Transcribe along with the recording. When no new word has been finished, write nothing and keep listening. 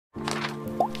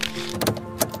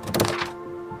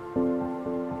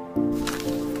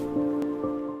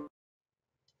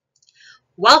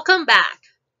Welcome back!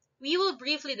 We will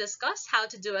briefly discuss how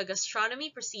to do a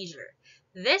gastronomy procedure.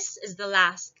 This is the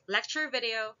last lecture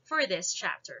video for this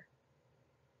chapter.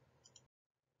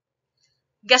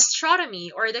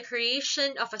 Gastrotomy, or the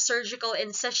creation of a surgical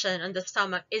incision on the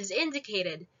stomach, is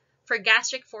indicated for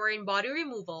gastric foreign body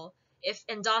removal if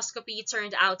endoscopy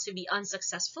turned out to be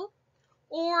unsuccessful,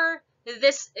 or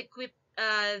this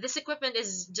equipment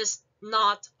is just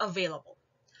not available,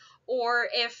 or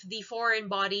if the foreign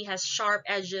body has sharp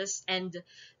edges and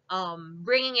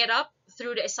bringing it up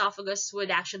through the esophagus would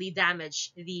actually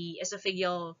damage the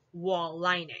esophageal wall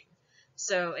lining.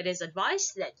 So it is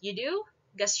advised that you do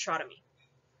gastrotomy.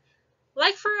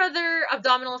 Like for other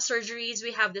abdominal surgeries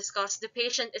we have discussed, the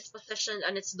patient is positioned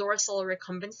on its dorsal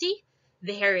recumbency.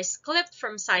 The hair is clipped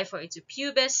from xiphoid to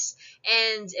pubis,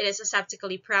 and it is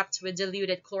aseptically prepped with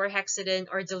diluted chlorhexidine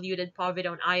or diluted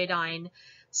povidone iodine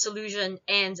solution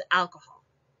and alcohol.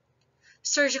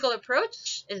 Surgical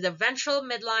approach is the ventral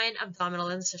midline abdominal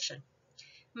incision.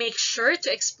 Make sure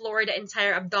to explore the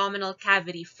entire abdominal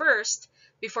cavity first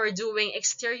before doing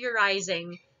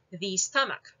exteriorizing the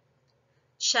stomach.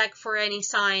 Check for any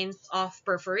signs of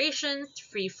perforations,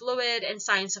 free fluid, and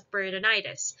signs of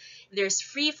peritonitis. If there's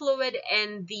free fluid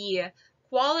and the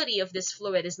quality of this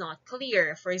fluid is not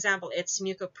clear, for example, it's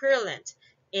mucopurulent,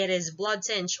 it is blood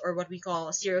tinged, or what we call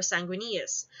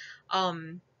serosanguineous,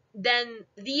 then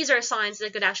these are signs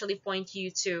that could actually point you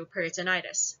to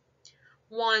peritonitis.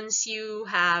 Once you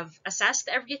have assessed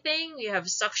everything, you have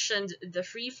suctioned the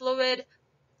free fluid,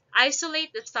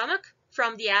 isolate the stomach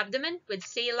from the abdomen with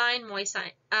saline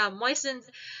moistened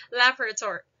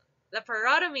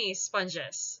laparotomy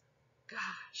sponges.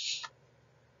 Gosh,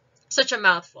 such a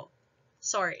mouthful.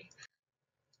 Sorry.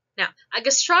 Now, a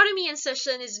gastrotomy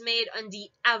incision is made on the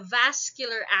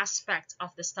avascular aspect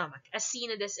of the stomach, as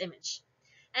seen in this image.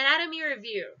 Anatomy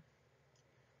review.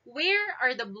 Where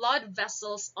are the blood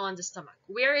vessels on the stomach?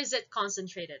 Where is it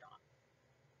concentrated on?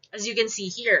 As you can see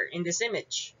here in this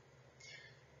image.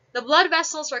 The blood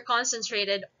vessels are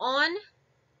concentrated on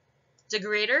the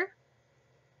greater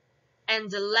and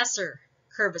the lesser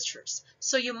curvatures.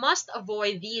 So you must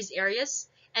avoid these areas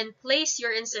and place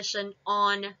your incision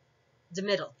on the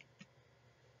middle.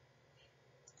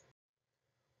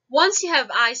 Once you have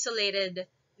isolated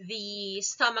the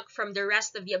stomach from the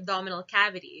rest of the abdominal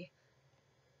cavity,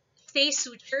 stay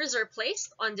sutures are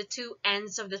placed on the two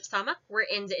ends of the stomach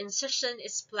wherein the incision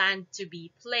is planned to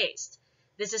be placed.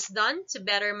 This is done to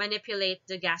better manipulate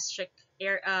the gastric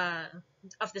air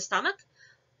of the stomach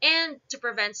and to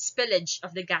prevent spillage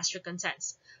of the gastric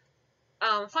contents.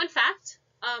 Fun fact,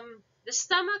 the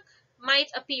stomach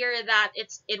might appear that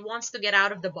it wants to get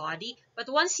out of the body, but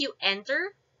once you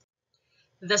enter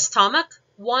the stomach,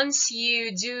 once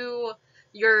you do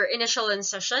your initial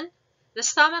incision, the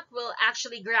stomach will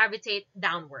actually gravitate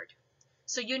downward.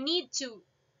 So you need to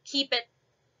keep it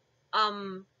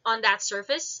on that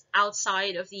surface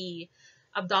outside of the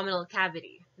abdominal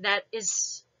cavity. That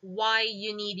is why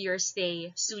you need your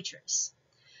stay sutures.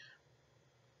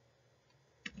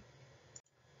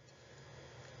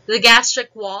 The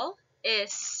gastric wall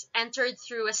is entered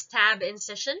through a stab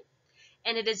incision,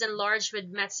 and it is enlarged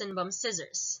with Metzenbaum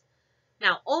scissors.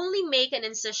 Now, only make an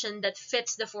incision that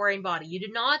fits the foreign body. You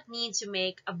do not need to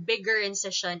make a bigger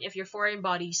incision if your foreign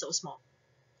body is so small.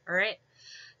 All right?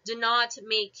 Do not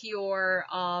make your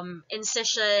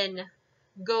incision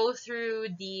go through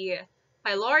the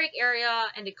pyloric area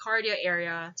and the cardia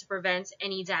area to prevent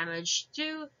any damage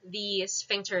to the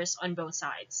sphincters on both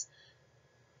sides.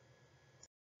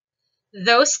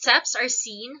 Those steps are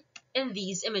seen in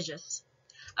these images.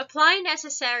 Apply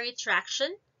necessary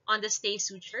traction on the stay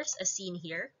sutures as seen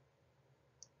here,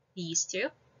 these two,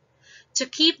 to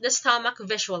keep the stomach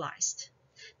visualized.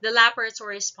 The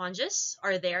laparatory sponges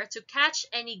are there to catch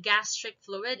any gastric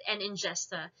fluid and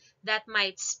ingesta that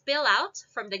might spill out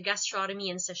from the gastrotomy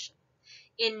incision.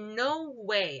 In no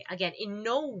way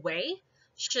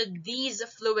should these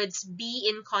fluids be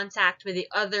in contact with the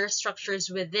other structures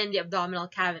within the abdominal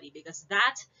cavity, because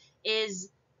that is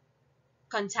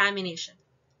contamination.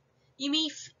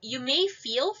 You may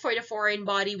feel for the foreign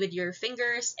body with your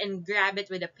fingers and grab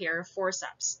it with a pair of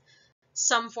forceps.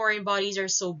 Some foreign bodies are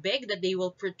so big that they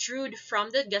will protrude from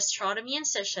the gastrotomy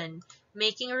incision,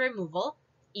 making a removal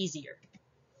easier.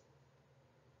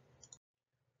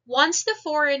 Once the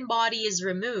foreign body is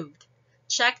removed,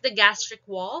 check the gastric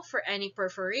wall for any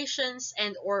perforations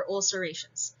and/or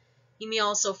ulcerations. You may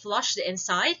also flush the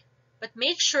inside, but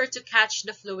make sure to catch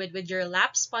the fluid with your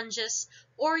lap sponges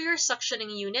or your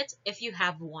suctioning unit if you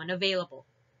have one available.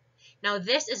 Now,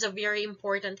 this is a very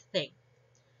important thing.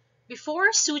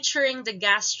 Before suturing the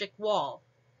gastric wall,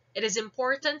 It is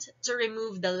important to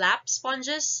remove the lap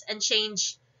sponges and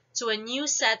change to a new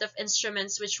set of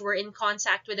instruments which were in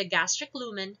contact with the gastric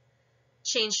lumen.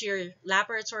 Change your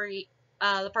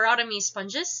laparotomy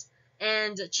sponges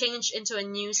and change into a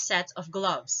new set of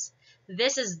gloves.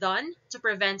 This is done to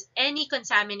prevent any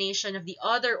contamination of the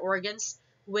other organs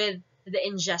with the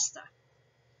ingesta.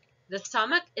 The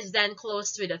stomach is then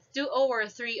closed with a 2O or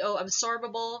 3O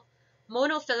absorbable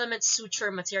monofilament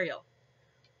suture material.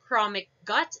 Chromic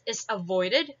gut is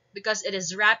avoided because it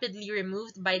is rapidly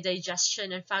removed by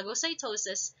digestion and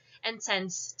phagocytosis and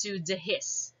tends to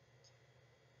dehisce.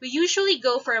 We usually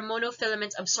go for a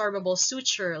monofilament absorbable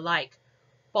suture like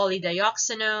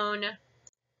polydioxanone,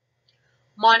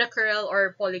 monocurl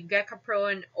or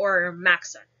polygrecaprone, or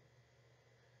Maxon.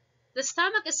 The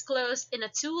stomach is closed in a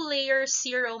two-layer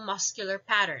seromuscular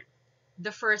pattern.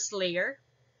 The first layer,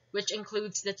 which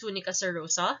includes the tunica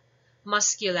serosa,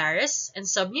 muscularis, and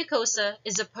submucosa,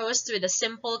 is opposed with a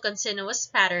simple continuous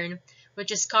pattern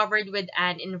which is covered with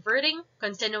an inverting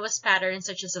continuous pattern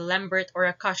such as a Lambert or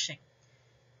a Cushing.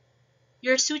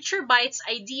 Your suture bites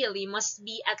ideally must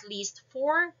be at least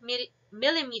 4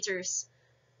 millimeters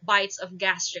bites of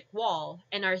gastric wall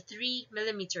and are 3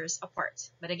 millimeters apart.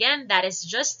 But again, that is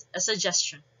just a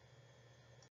suggestion.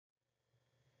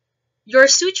 Your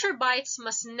suture bites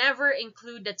must never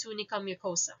include the tunica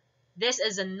mucosa. This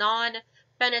is a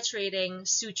non-penetrating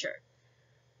suture,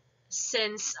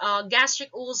 since gastric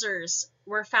ulcers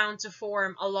were found to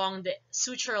form along the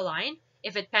suture line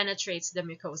if it penetrates the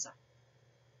mucosa.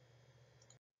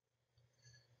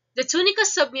 The tunica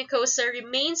submucosa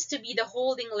remains to be the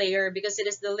holding layer because it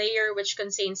is the layer which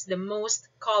contains the most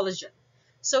collagen,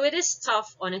 so it is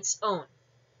tough on its own.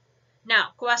 Now,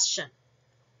 question.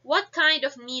 What kind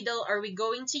of needle are we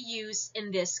going to use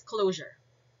in this closure?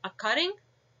 A cutting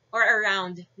or a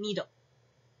round needle?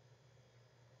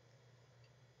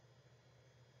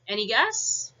 Any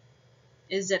guess?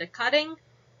 Is it a cutting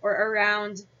or a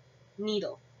round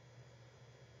needle?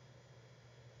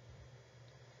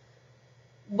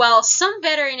 Well, some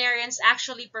veterinarians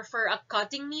actually prefer a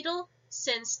cutting needle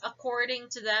since according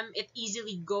to them it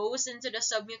easily goes into the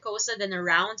submucosa than a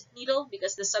round needle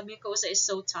because the submucosa is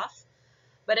so tough.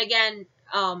 But again,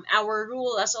 our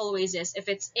rule as always is if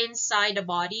it's inside the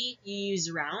body, you use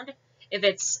round. If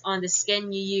it's on the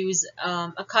skin, you use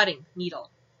a cutting needle.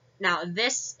 Now,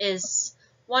 this is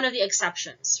one of the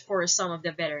exceptions for some of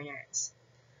the veterinarians.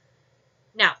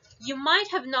 Now, you might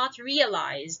have not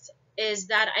realized is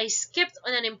that I skipped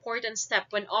on an important step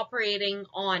when operating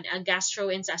on a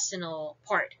gastrointestinal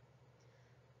part.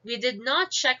 We did not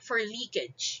check for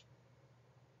leakage.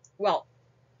 Well,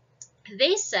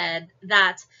 they said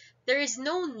that there is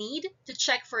no need to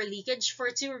check for leakage for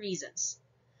two reasons.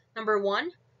 Number one,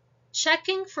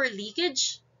 checking for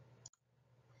leakage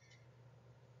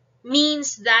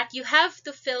means that you have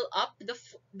to fill up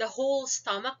the whole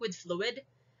stomach with fluid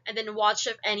and then watch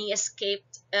if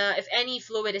any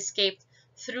fluid escaped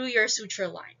through your suture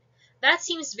line. That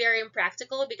seems very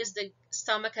impractical because the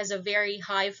stomach has a very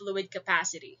high fluid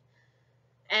capacity.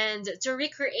 And to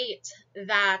recreate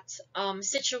that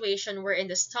situation wherein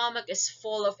the stomach is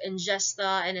full of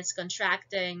ingesta and it's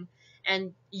contracting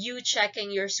and you checking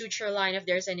your suture line if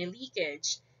there's any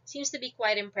leakage seems to be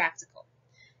quite impractical.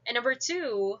 And number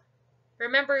two,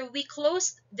 remember we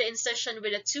closed the incision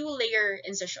with a two-layer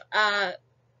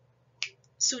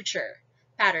suture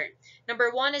pattern.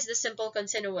 Number one is the simple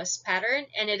continuous pattern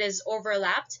and it is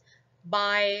overlapped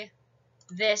by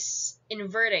this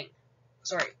inverting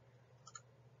suture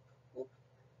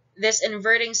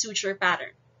pattern.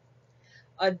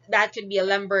 That could be a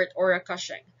Lambert or a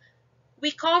Cushing.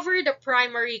 We cover the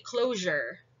primary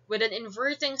closure with an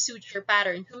inverting suture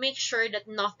pattern to make sure that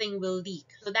nothing will leak.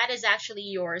 So that is actually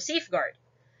your safeguard.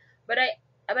 But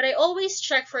I always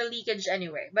check for leakage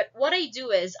anyway. But what I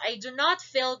do is I do not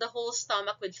fill the whole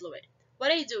stomach with fluid.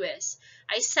 What I do is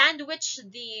I sandwich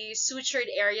the sutured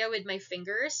area with my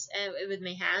fingers, with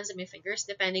my hands and my fingers,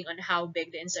 depending on how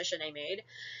big the incision I made.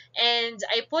 And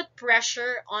I put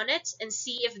pressure on it and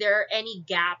see if there are any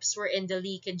gaps wherein the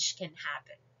leakage can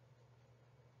happen.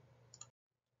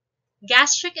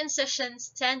 Gastric incisions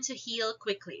tend to heal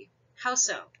quickly. How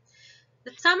so?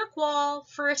 The stomach wall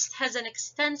first has an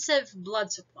extensive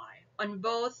blood supply on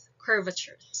both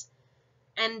curvatures.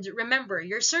 And remember,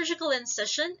 your surgical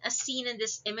incision, as seen in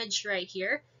this image right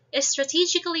here, is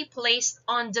strategically placed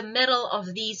on the middle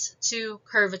of these two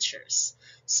curvatures.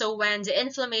 So when the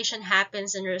inflammation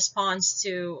happens in response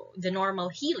to the normal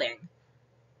healing,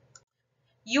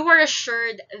 you are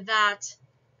assured that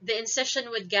the incision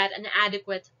would get an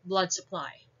adequate blood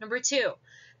supply. Number two,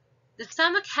 The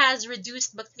stomach has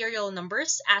reduced bacterial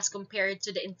numbers as compared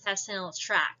to the intestinal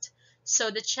tract, so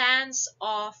the chance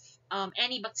of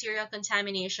any bacterial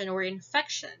contamination or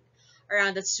infection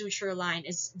around the suture line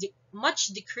is much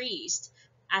decreased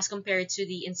as compared to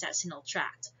the intestinal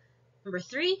tract. Number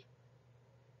 3,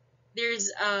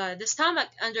 the stomach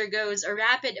undergoes a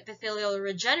rapid epithelial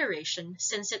regeneration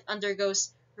since it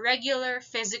undergoes regular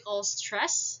physical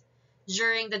stress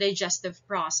during the digestive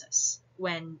process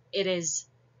when it is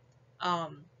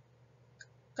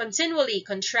continually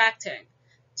contracting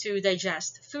to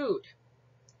digest food.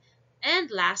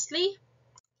 And lastly,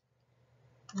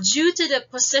 due to the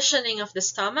positioning of the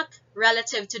stomach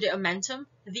relative to the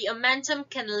omentum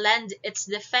can lend its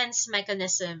defense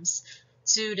mechanisms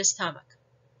to the stomach.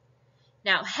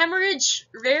 Now, hemorrhage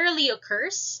rarely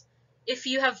occurs if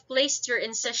you have placed your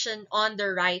incision on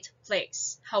the right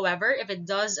place. However, if it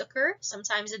does occur,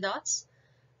 sometimes it does,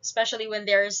 especially when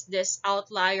there's this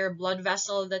outlier blood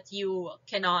vessel that you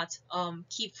cannot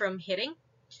keep from hitting,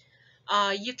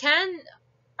 you can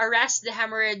arrest the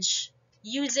hemorrhage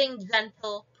using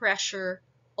gentle pressure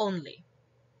only,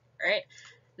 right?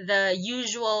 The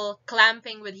usual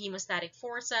clamping with hemostatic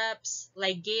forceps,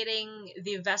 ligating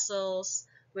the vessels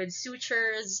with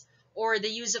sutures, or the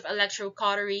use of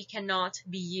electrocautery cannot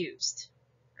be used,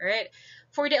 right?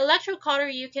 For the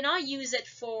electrocautery, you cannot use it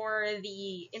for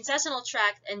the intestinal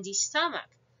tract and the stomach,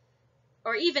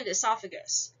 or even the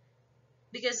esophagus,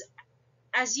 because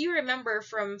as you remember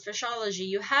from physiology,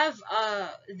 you have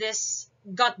this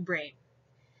gut brain.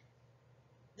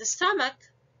 The stomach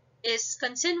is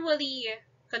continually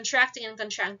contracting and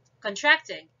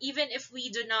contracting, even if we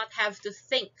do not have to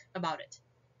think about it,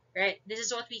 right? This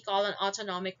is what we call an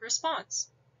autonomic response.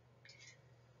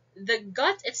 The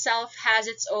gut itself has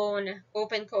its own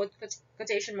open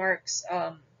quotation marks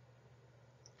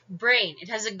brain. It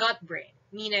has a gut brain,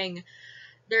 meaning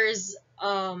there's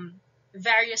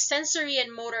various sensory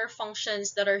and motor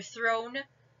functions that are thrown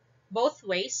both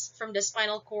ways from the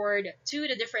spinal cord to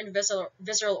the different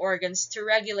visceral organs to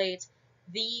regulate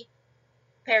the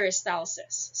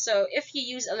peristalsis. So if you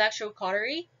use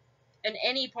electrocautery in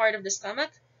any part of the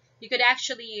stomach, you could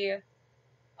actually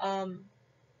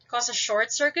cause a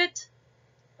short circuit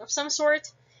of some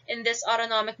sort in this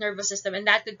autonomic nervous system, and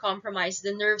that could compromise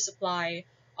the nerve supply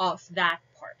of that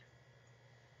part.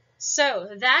 So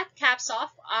that caps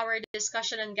off our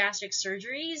discussion on gastric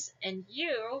surgeries, and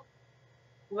you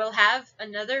will have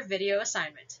another video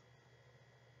assignment.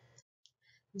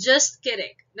 Just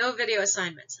kidding, no video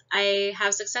assignment. I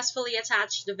have successfully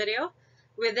attached the video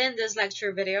within this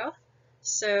lecture video,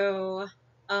 so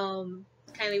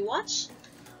kindly watch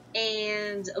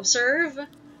and observe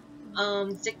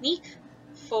technique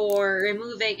for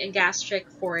removing a gastric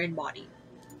foreign body.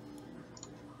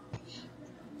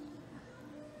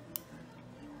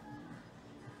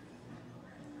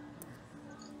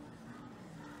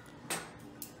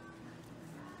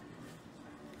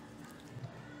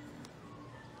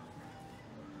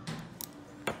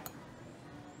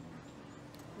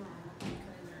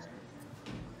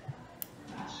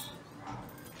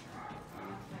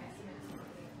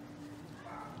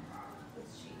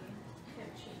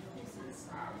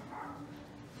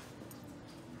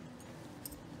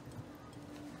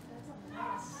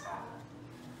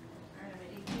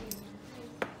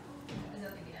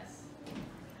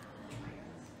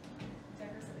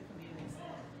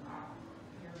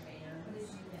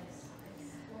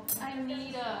 I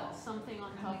need something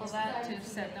on top of that to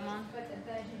set them on. Okay, I'm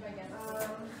gonna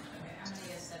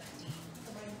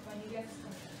get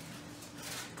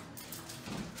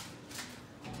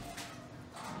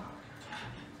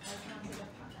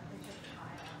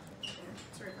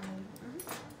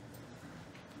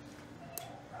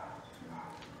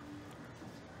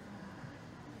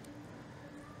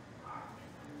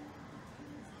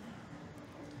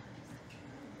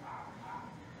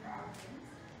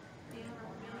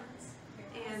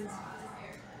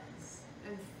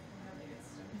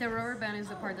The rubber band is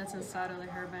the part that's inside of the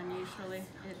hairband usually.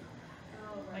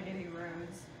 Like it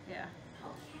erodes. Yeah.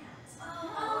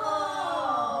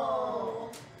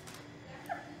 Oh!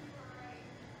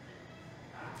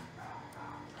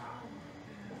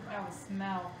 That would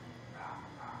smell.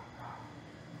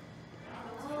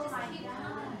 Oh my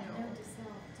god.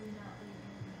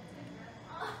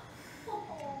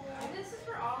 This is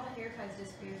for all the hair ties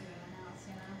disappears in the house,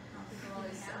 you know? How people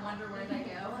always wonder where they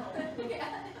go.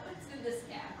 Yeah. This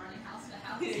cat running house to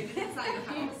house. It's not your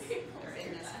house. They're in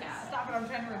this cat. Stop it, I'm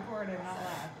trying to record it, not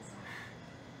laugh.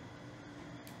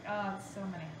 Oh, so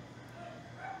many.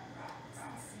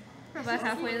 We're about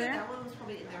halfway there. That one was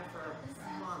probably in there for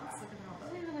months. Look at all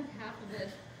Not even like half of it.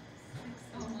 Like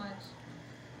so much.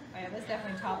 I Yeah, this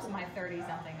definitely tops my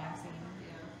 30-something I've seen.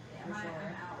 Yeah, For sure.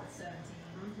 I'm out at 17.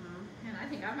 Mm-hmm. And I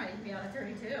think I might even be out at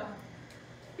 32.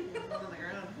 On the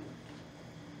ground.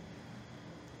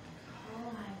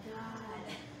 Oh my god.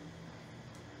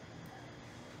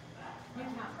 You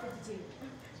count 52.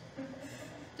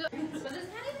 Was this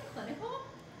not even clinical?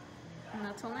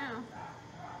 Not till now.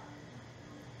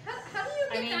 How do you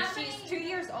get I mean, that she's many? 2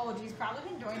 years old. She's probably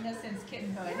been doing this since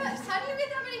kittenhood. Yeah, how do you get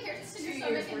that many hairs just in your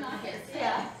stomach and not get sick?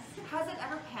 Yeah. Has it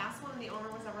ever passed when the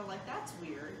owner was ever like, that's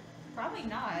weird? Probably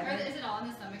not. Or is it all in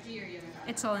the stomach? Do you or you haven't got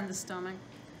It's all in the stomach.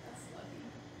 That's lucky.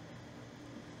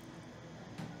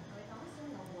 Like, I was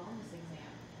doing a wellness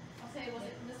exam. I'll say, was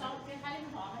it the stomach? Did it have any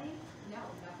vomiting? No,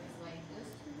 nothing's like this.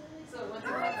 So what's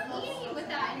How are you eating with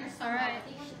that in your stomach? Alright. I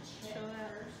think you should check Show that.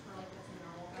 first for like what's a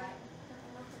normal guy.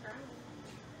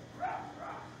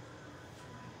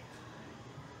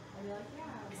 I'd be like,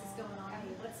 yeah, this is going on.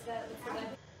 What's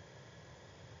the